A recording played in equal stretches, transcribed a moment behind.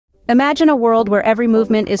Imagine a world where every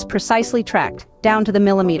movement is precisely tracked, down to the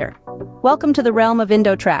millimeter. Welcome to the realm of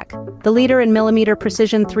IndoTraq, the leader in millimeter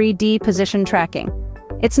precision 3D position tracking.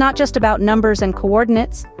 It's not just about numbers and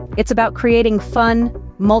coordinates, it's about creating fun,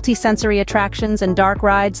 multi-sensory attractions and dark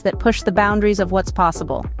rides that push the boundaries of what's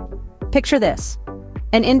possible. Picture this: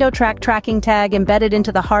 an IndoTraq tracking tag embedded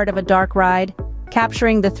into the heart of a dark ride,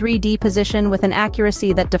 capturing the 3D position with an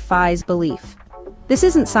accuracy that defies belief. This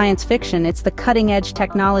isn't science fiction, it's the cutting-edge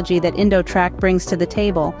technology that IndoTraq brings to the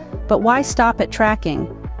table. But why stop at tracking?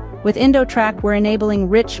 With IndoTraq, we're enabling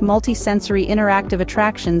rich, multi-sensory interactive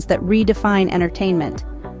attractions that redefine entertainment.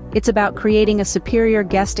 It's about creating a superior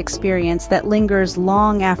guest experience that lingers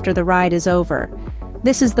long after the ride is over.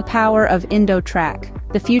 This is the power of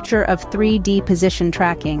IndoTraq, the future of 3D position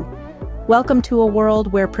tracking. Welcome to a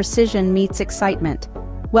world where precision meets excitement.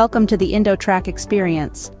 Welcome to the IndoTraq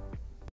experience.